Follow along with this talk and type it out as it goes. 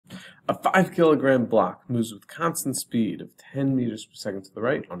A 5 kilogram block moves with constant speed of 10 meters per second to the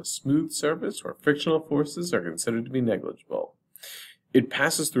right on a smooth surface where frictional forces are considered to be negligible. It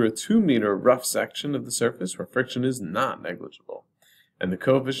passes through a 2-meter rough section of the surface where friction is not negligible. And the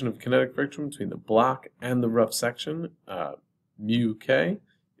coefficient of kinetic friction between the block and the rough section, mu k,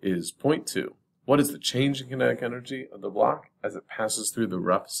 is 0.2. What is the change in kinetic energy of the block as it passes through the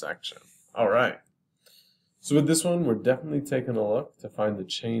rough section? All right. So with this one, we're definitely taking a look to find the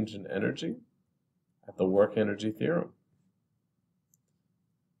change in energy at the work energy theorem.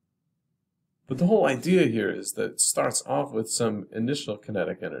 But the whole idea here is that it starts off with some initial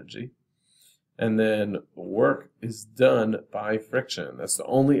kinetic energy, and then work is done by friction. That's the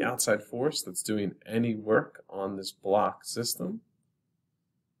only outside force that's doing any work on this block system,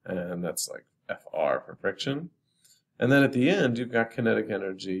 and that's like Fr for friction. And then at the end, you've got kinetic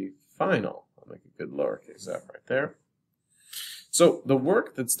energy final. I'll make a good lowercase f right there. So the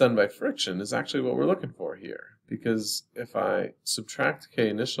work that's done by friction is actually what we're looking for here, because if I subtract k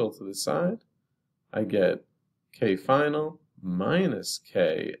initial to the side, I get k final minus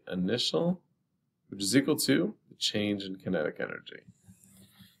k initial, which is equal to the change in kinetic energy.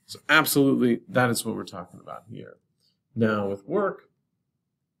 So absolutely, that is what we're talking about here. Now with work,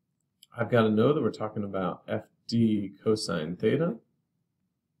 I've got to know that we're talking about Fd cosine theta,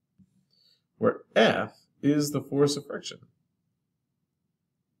 where F is the force of friction.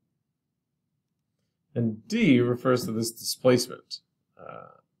 And D refers to this displacement,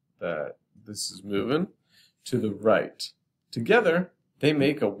 that this is moving to the right. Together, they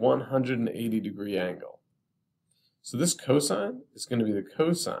make a 180-degree angle. So this cosine is going to be the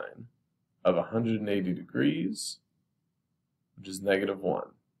cosine of 180 degrees, which is -1.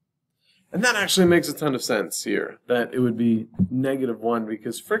 And that actually makes a ton of sense here, that it would be -1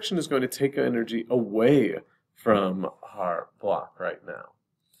 because friction is going to take energy away from our block right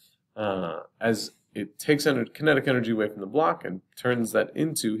now. As it takes kinetic energy away from the block and turns that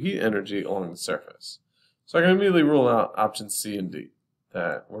into heat energy along the surface. So I can immediately rule out options C and D,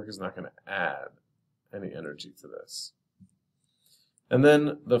 that work is not going to add any energy to this. And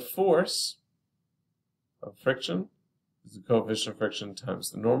then the force of friction is the coefficient of friction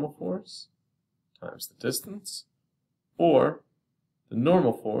times the normal force times the distance, or the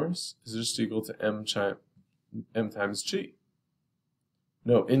normal force is just equal to m times g.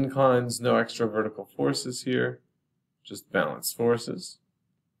 No inclines, no extra vertical forces here, just balanced forces.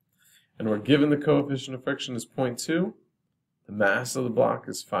 And we're given the coefficient of friction is 0.2. The mass of the block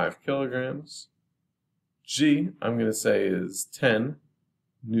is 5 kilograms. G, I'm going to say, is 10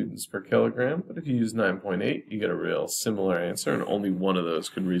 newtons per kilogram, but if you use 9.8, you get a real similar answer, and only one of those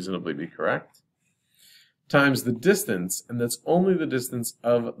could reasonably be correct, times the distance, and that's only the distance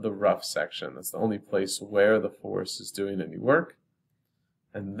of the rough section. That's the only place where the force is doing any work,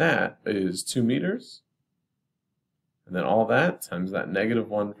 and that is 2 meters, and then all that times that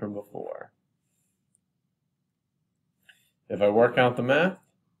 -1 from before. If I work out the math,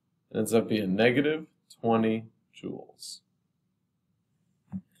 it ends up being -20 joules.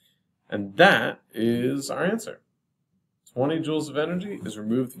 And that is our answer. 20 joules of energy is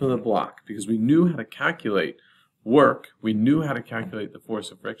removed from the block because we knew how to calculate work, we knew how to calculate the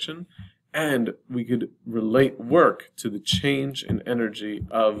force of friction, and we could relate work to the change in energy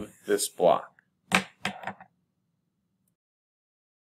of this block.